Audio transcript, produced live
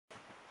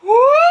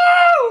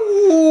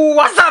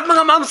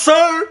mga ma'am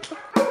sir!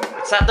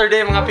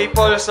 Saturday mga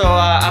people, so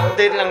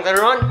update lang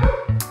karon.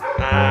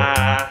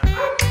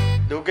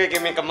 Dugay kay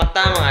may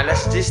kamata, mga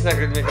alas 10 na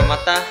gud may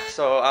kamata.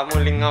 So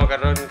amo lingaw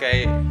karon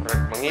kay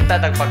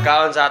mangita tag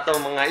pagkaon sa ato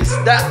mga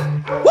isda.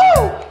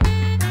 Woo!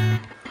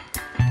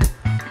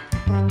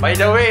 By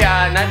the way,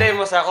 naday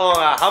mo sa akong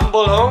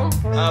humble home,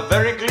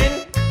 very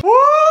clean. Woo!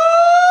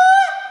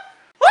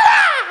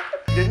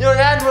 Yun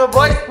mga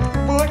boys,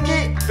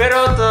 buki.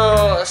 Pero to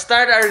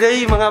start our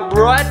day mga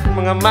broad,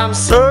 mga ma'am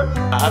sir,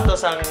 ato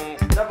sang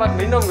dapat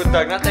minom gud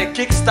tag natay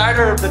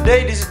kickstarter of the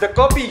day. This is the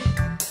coffee.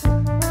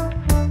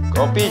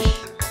 Coffee.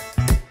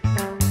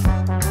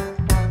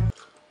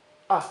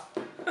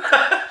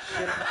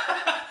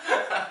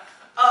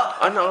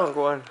 Ano ang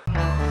kuan?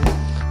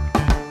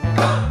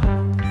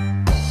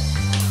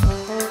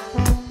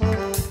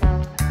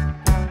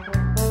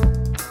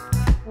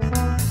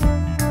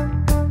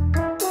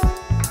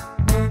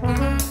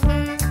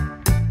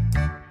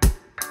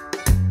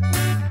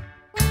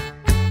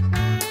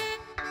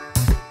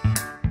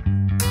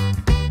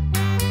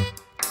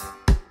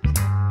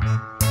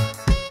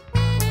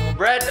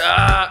 Brad,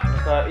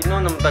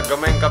 ino naman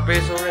tagamay ang kape,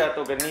 sorry,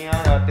 ato ganihan,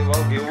 ate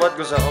wow, giwat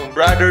ko sa akong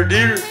brother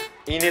dear.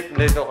 Init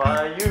dito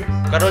kayo.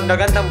 Karon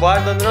dagantang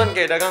buhaton ron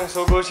kay dagang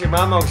sugo si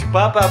mama ug si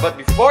papa, but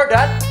before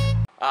that,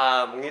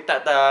 mangita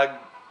tag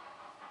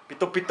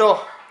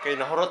pito-pito kay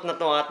nahurot na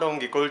tong atong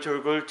gi-culture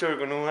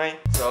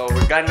kunuhay. So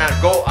we're gonna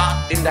go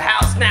out in the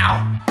house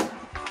now.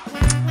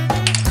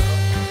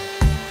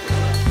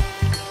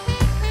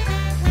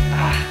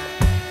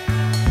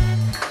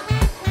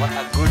 What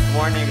a good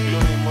morning,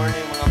 gloomy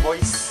morning mga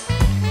boys.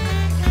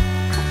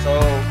 So,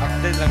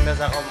 update lang na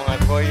sa akong mga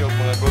koy o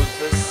mga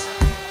goldfish.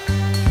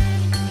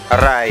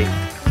 Aray!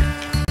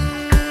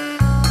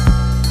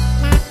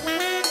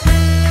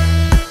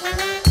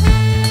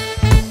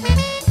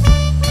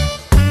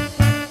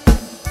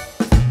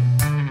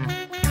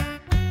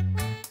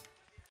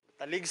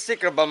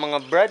 Taligsik ra ba mga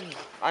brad?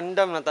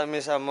 Andam na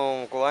tami sa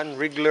mong kuan,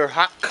 wriggler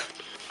hack.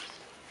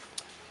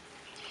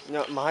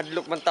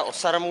 Mahadlok man ta,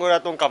 usaram ko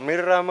na itong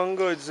camera man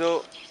good,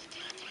 so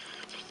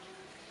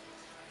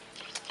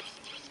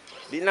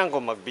di lang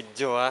ko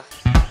mag-video ha.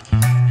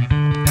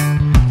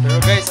 Pero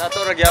guys,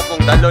 ato ra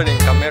gyapong dalo ning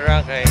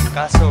camera kay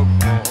kasog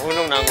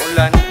unong nang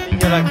ulan,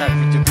 inyo lang ta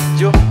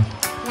video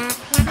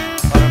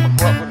para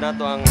makuha ko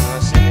nato ang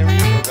scenery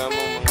o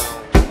gamong mga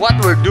what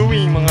we're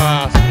doing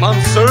mga ma'am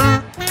sir.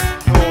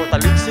 So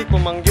taligsik po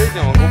mangyod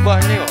yung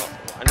magubah niyo.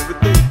 Ano gud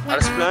to?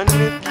 Alas planet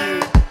yun.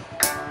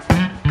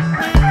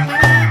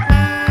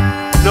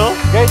 No?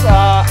 Guys,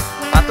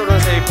 ato na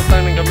sa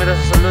ikutan ng kamera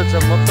sa sulod sa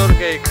motor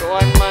kay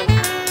kuan man.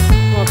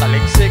 No,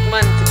 taligsik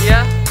man. Sige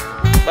ha.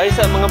 Bye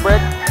sa mga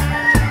bread.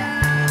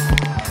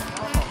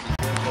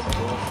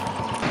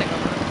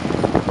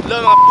 Hello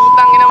mga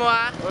putang ina mo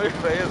ha. Oy,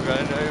 bayo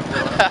gano.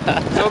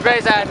 So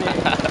guys,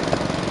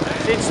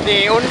 since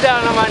ni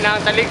undang naman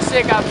ang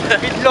taligsik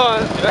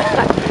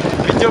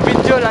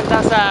video lang ta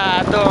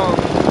sa atong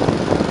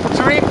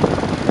trip.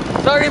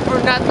 Sorry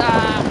for not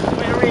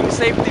wearing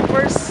safety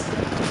first.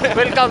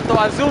 Welcome to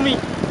Azumi.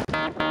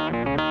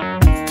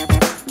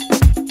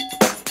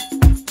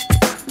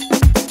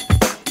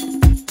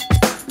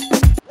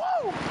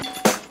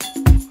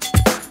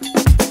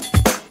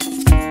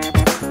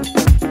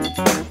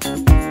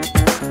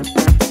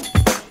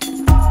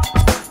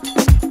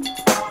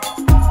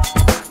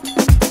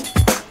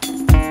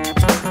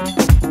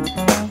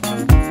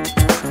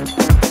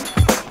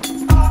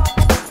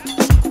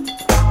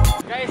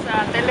 Guys,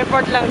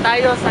 teleport lang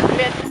tayo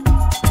saglit.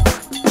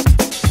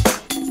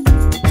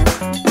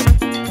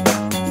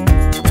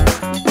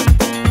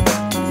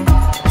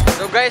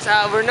 Guys,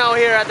 we're now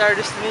here at our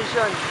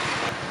destination.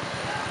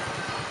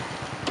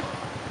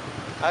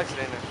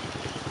 Trainer.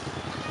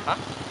 Huh?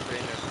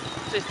 Trainer.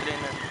 This is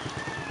trainer.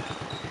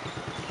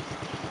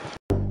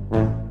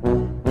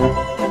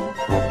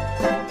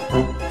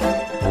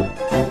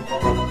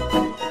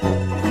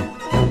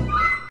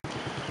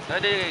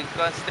 Nadi,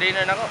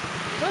 trainer na ko.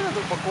 Saan na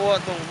itong pagkuha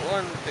itong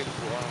buwan?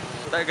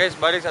 Guys,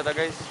 balik sa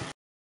guys.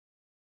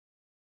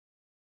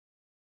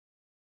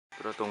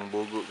 Pero itong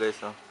bugo guys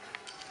ha.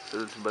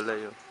 Sulod sa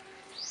balay oh.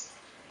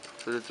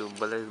 Sulod sa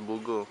balay sa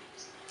bugo.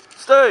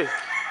 Stoy!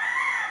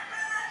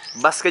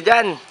 Bas ka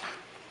dyan!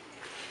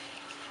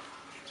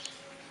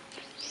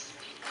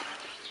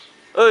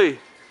 Uy!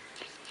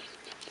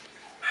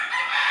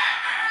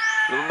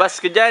 Lumabas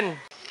ka dyan!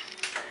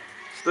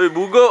 Stoy,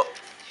 bugo!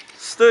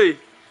 Stoy!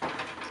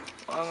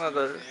 Nga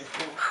ka.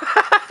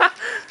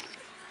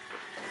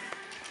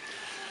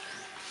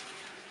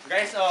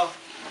 Guys,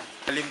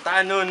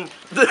 kalimtanon.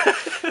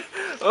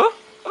 Oh?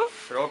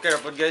 Pero okay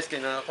rapod guys, kaya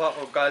nakakuha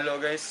ko kalo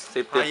guys.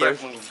 Safety first.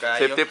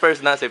 Safety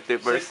first na, safety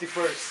first. Safety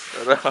first.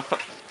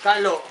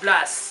 Kalo,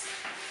 plus.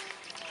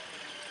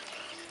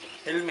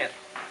 Helmet.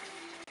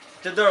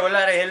 Chador,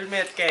 wala rin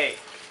helmet kay.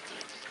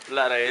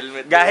 Wala rin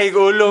helmet. Gahig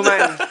ulo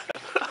man.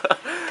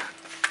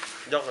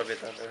 Joke sabi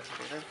ito.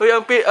 Uy,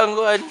 ang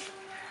kuhan.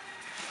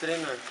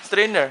 Strainer.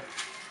 Strainer.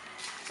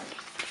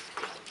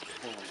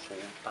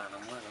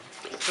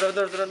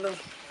 Trodor.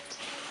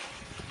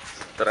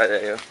 Try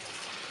tayo.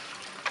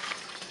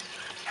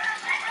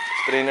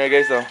 Trainer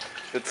guys, oh.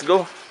 Let's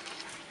go.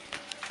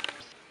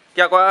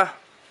 Kaya ko ah.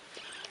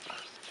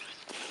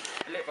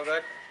 Dali,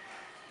 pagod.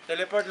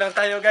 Teleport lang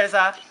tayo guys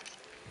ha.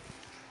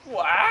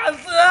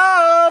 What's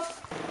up?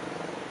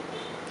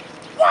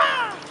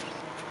 Wow!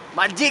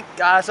 Magic!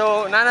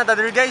 So,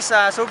 nanatadri guys,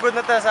 sugod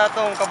na ta sa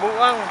atong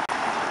kabuang.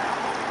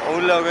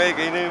 Ulaw guys,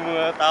 kayo na yung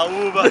mga tao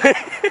ba?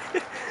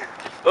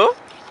 Oh?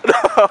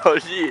 Oh,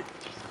 shit.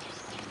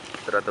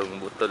 Tara itong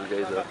butol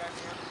guys, oh.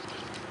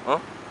 Oh?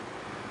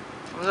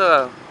 Ano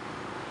sa?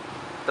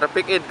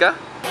 Traffic aid ka?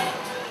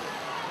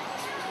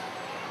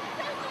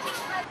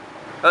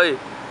 Hoy!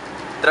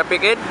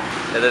 Traffic aid?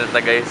 Ito na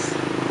ta guys.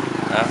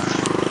 Ha?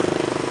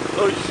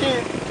 Oh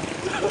shit!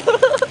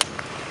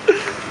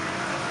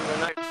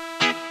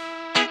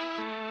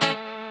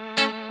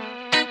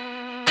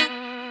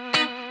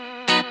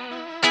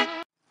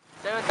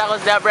 Sa'yo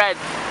magtakos siya, Brad?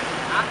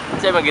 Ha?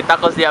 Sa'yo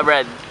magtakos siya,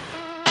 Brad?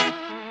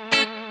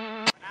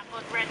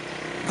 Takos, Brad!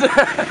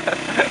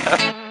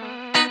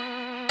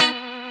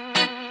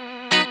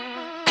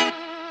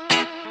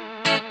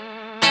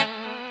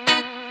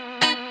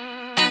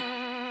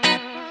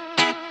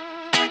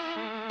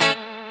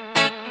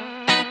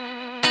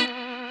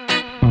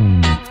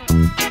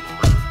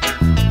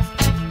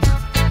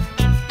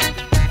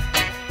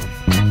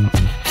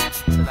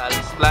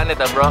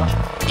 Planet bro.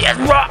 Yes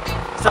bro!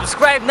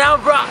 Subscribe now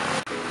bro!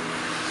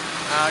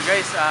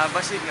 Guys,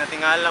 basid nga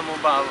tingala mo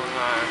ba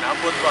nga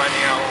naabot ba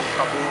niya akong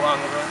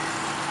kabuang bro?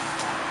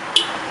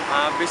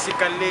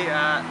 Basically,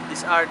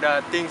 these are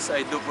the things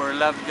I do for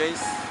love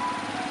guys.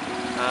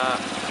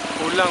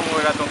 Kulang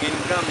mo na itong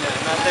income niya.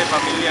 Natay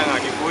pamilya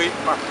nga, gibuhit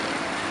pa.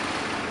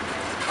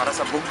 Para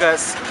sa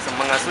bugas, sa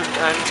mga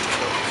sudan.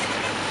 So,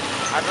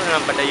 ato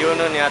na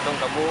padayunon niya itong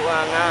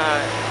kabuang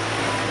nga.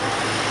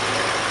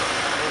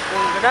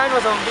 Kung ganahan mo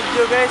sa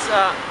video guys,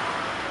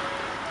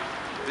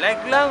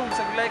 like lang,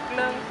 like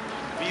lang.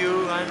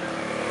 View,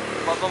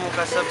 papa mo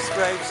ka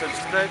subscribe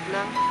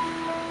lang.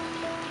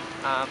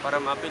 Para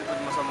ma-appeal po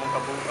mo sa mong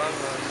kabuang.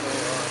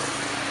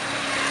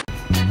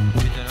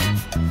 Video na.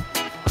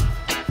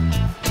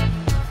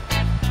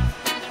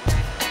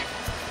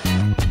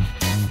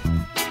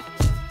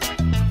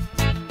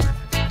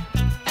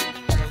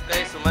 So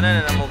guys, sumana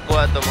na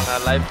namukuha itong mga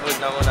live food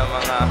na muna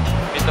mga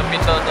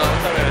pito-pito to.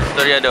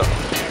 Istorya do.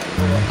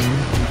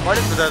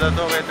 Walit mo dito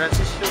ito kay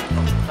transition.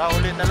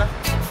 Kaulit na lang.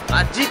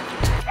 Magic!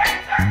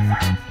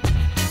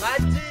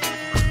 Magic!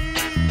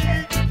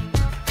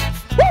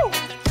 Woo!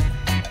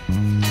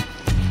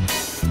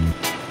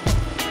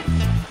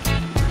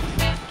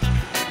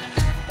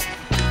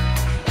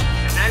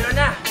 Nanalo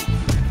na!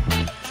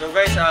 So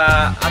guys,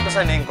 ato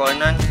sa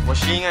ningkonan,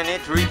 washingan ni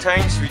 3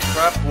 times with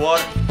tap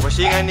water.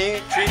 Washingan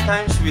ni 3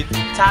 times with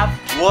tap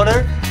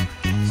water.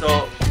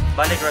 So,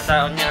 balik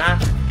rataon niya ha.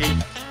 Okay.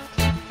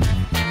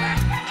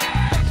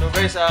 So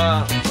guys,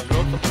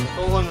 magluto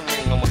pagtuhon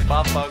nga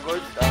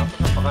magpapagod.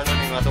 Napakano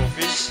ng atong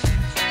fish.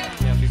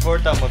 Yeah, before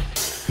ta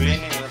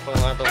mag-cleaning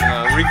atong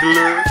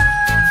wriggler.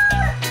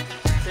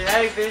 Say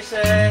hi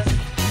fishes!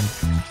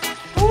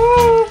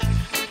 Woo!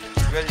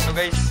 So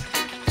guys,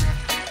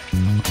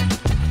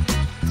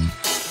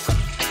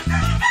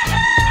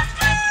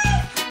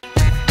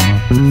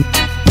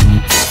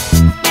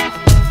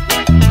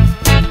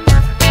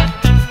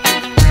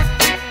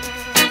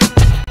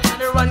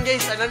 another one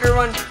guys, another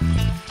one.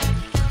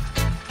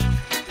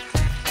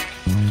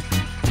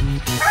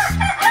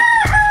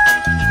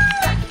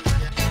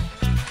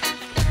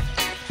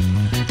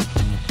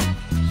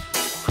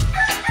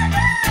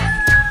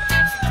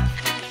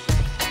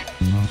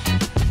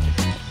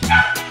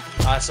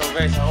 So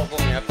guys, ako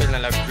pong i-appeal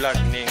na nag-vlog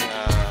ning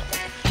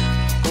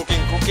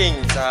cooking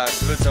sa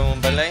sulod sa mong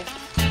balay.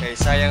 Kaya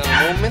sayang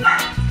ang moment.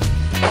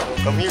 So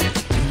come here.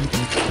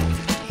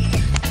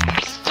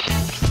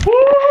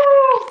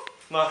 Woo!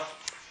 Ma,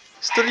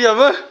 istorya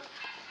ba?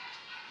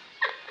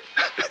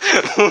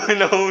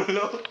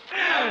 Ulo.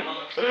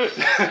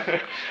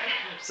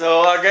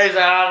 So guys,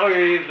 ako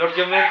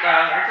i-document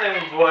ano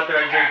yung water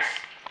jugs.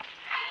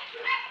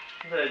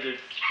 Ano yung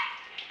jugs?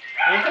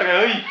 Ano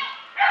ka uy?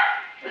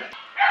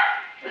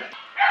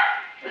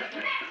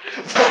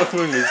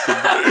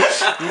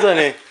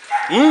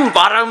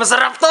 Parang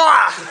masarap to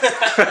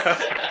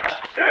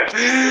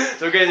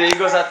So guys,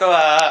 igo sa to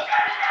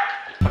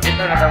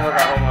pakita na tamo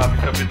sa akong mga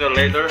pito-pito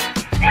later.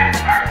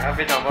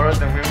 Happy na moros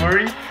ng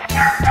memory.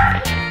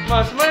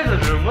 Mas may sa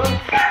drama.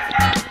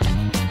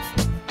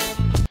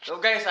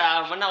 So guys,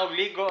 mana og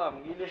ligo,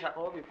 magilis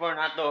ako before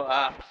nato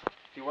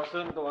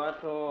tiwason to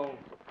atong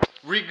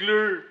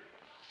wriggler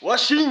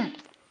washing.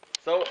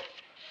 So,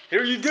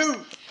 here you go.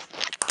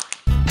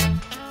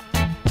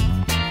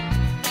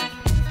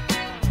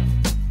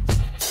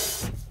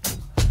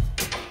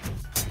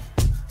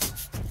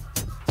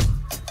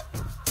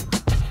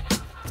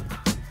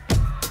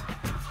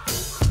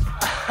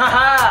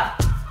 Haha!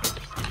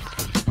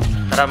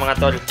 Tara mga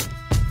tol.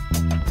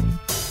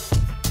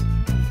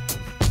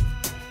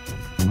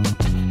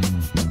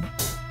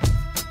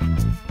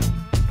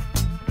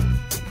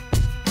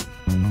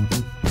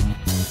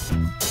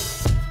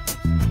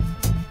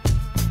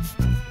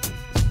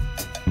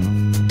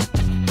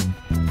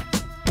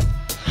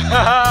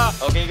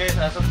 Okay guys,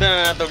 asap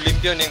na natong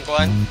limpyo ning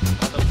kuan.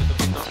 Atong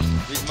pito-pito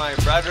with my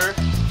brother.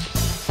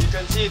 You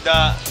can see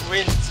the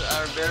winds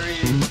are very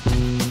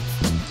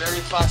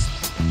fast.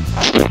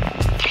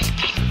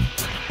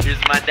 Here's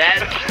my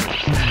dad.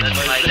 That's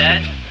my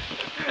dad.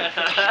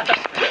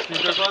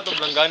 Dito ko ito,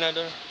 blanggana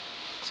doon.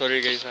 Sorry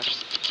guys ha.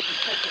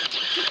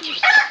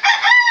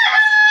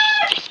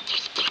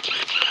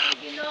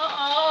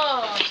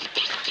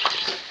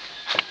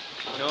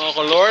 No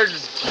ko Lord.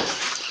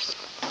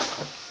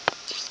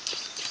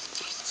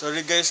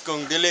 Sorry guys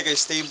kung dili kay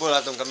stable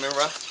atong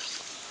camera.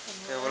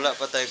 Kaya wala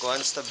pa tayo kuhan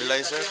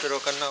stabilizer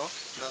pero kana oh,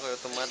 na kay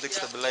automatic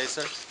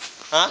stabilizer.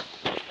 Ha?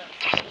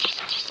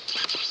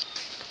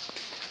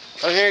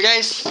 Okay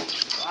guys,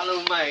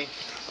 follow my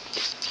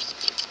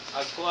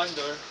agkuhan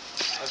door,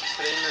 ag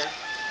strainer.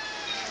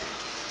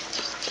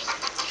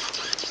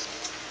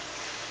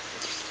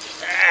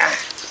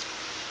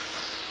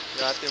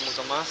 Dati mo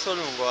kamasol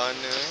mo kuhan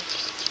eh.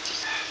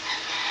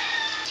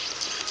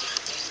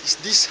 Is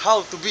this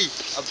how to be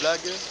a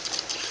vlogger?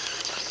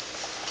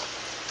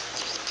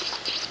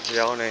 Hindi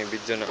ako na yung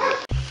video na.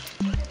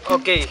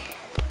 Okay.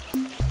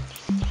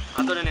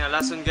 Ato na ni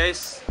alason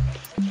guys.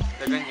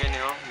 Dagan kayo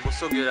niyo.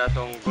 Busog yun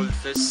atong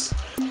goldfish.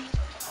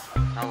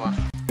 Tawa.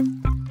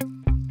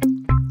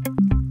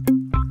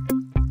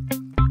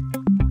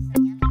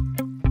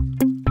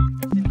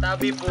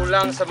 Sintabi po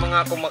lang sa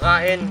mga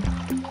kumakain.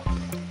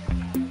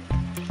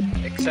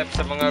 Except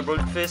sa mga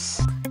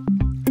goldfish.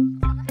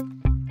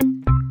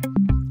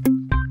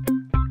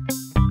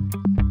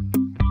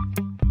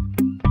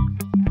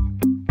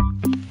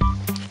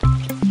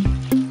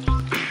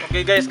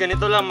 Okay guys,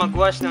 ganito lang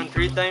mag-wash ng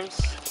 3 times.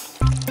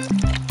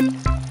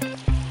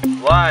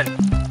 1,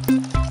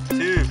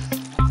 2,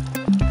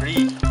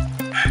 3,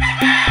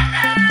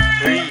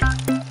 3,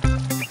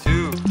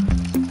 2,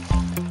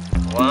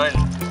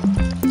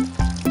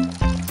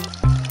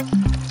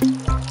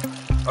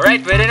 1.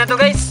 Alright, pwede na to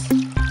guys.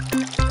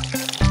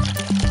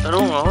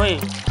 Tarong nga, hoy.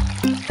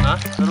 Ha?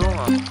 Tarong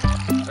nga.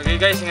 Okay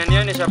guys,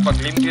 ngayon siya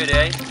paglimpyo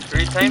di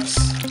 3 times.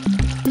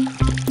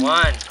 1,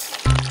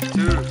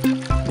 2,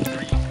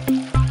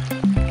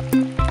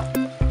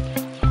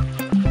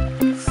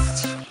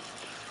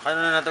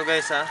 ano na to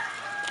guys ha?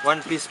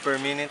 1 piece per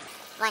minute.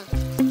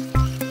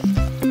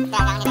 1.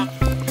 Dagang nila.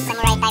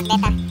 Samurai type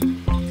beta.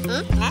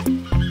 Na?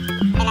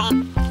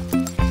 Kailangan.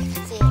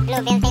 Si blue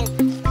belltail.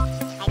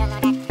 I don't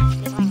know that.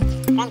 This one.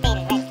 Brown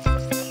tail, red.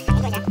 Ito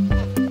siya.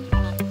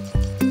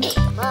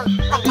 Boom.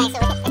 One fly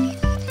suit.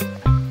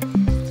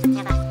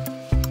 Ano ba?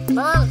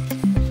 Boom.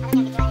 Ano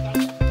yung bituan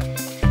ito?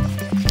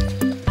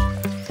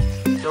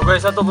 So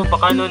guys, ato po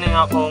pakano ning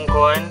akong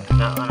kuhan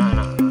na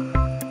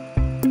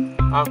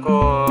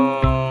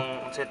akong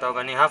sa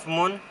tawag ni half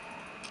moon,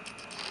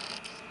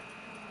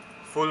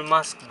 full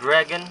mask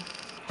dragon.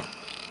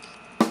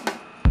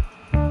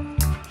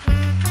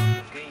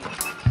 Okay.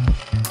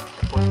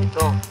 Tapos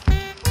ito.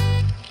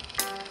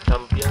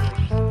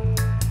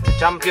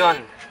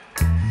 Champion.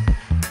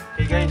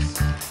 Okay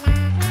guys.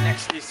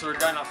 Next is we're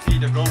gonna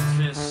feed the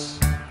goldfish.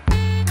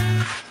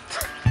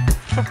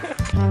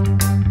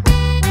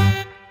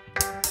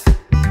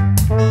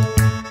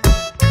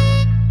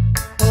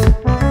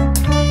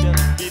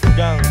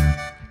 Gang.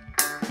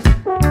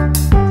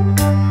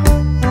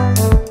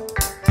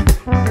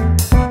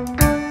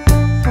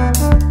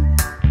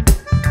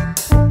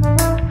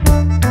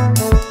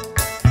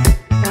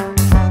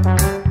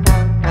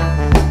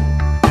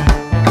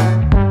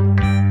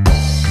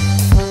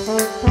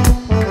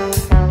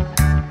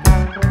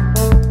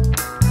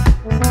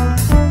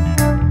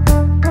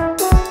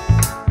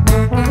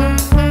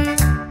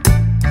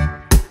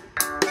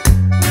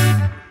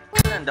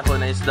 Dako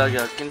na isda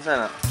gyud. Kinsa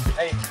na?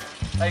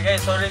 Ay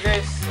guys, sorry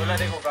guys. Wala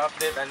din ko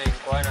ka-update ano yung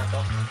kuha na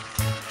to.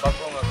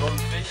 Bago nga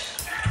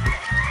goldfish.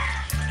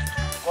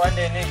 Kuha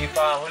din eh,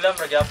 ipahulam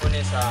ragyapon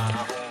ni sa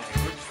akong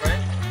good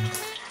friend.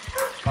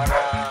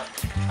 Para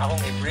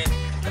akong i-breed.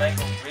 Try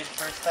kong breed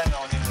first time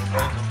ako nito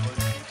breed ng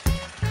goldfish.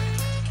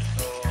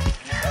 So,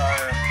 these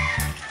are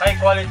high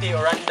quality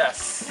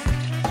orandas.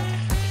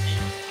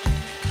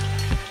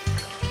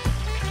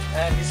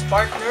 And his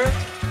partner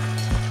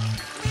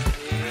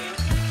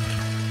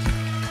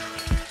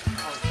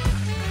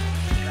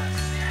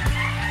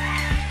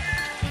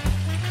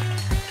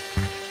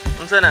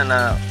Unsa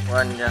na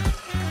kuan niya?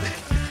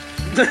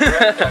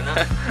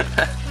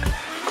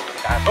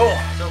 Kago.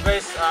 So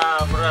guys,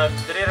 murag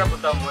diri ra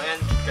buta mo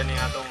end kani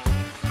atong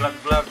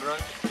vlog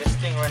ron.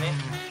 Testing ron eh.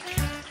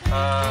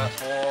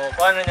 Mo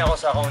kuan na niya ako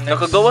sa akong next.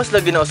 Nakagawas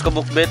lagi na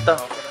uskabok beta.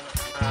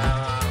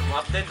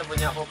 Mo-update na po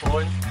niya ako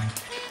pohon.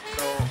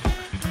 So,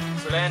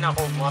 sulayan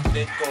ako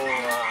mo-update ko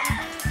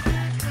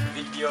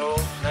video,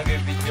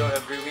 nag-video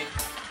every week.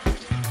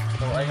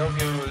 So I hope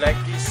you like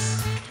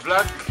this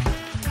vlog.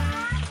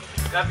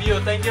 Love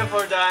you. Thank you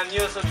for the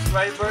new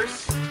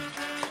subscribers.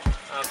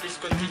 Please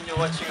continue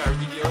watching our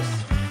videos.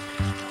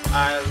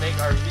 I'll make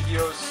our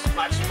videos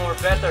much more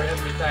better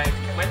every time.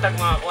 May tag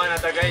mga kuha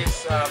na ta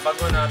guys,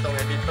 bago na itong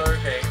editor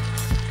kay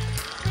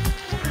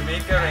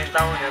maker ay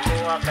taon niya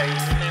tuwa kay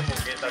hindi mo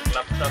kita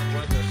laptop ko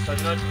so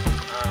sunod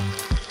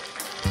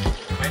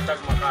may tag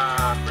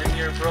maka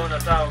Premiere Pro na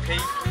ta, okay?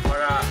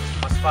 Para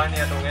mas funny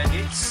atong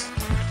edits.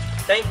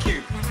 Thank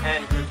you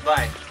and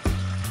goodbye.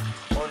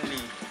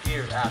 Only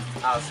here at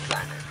House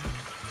Plan.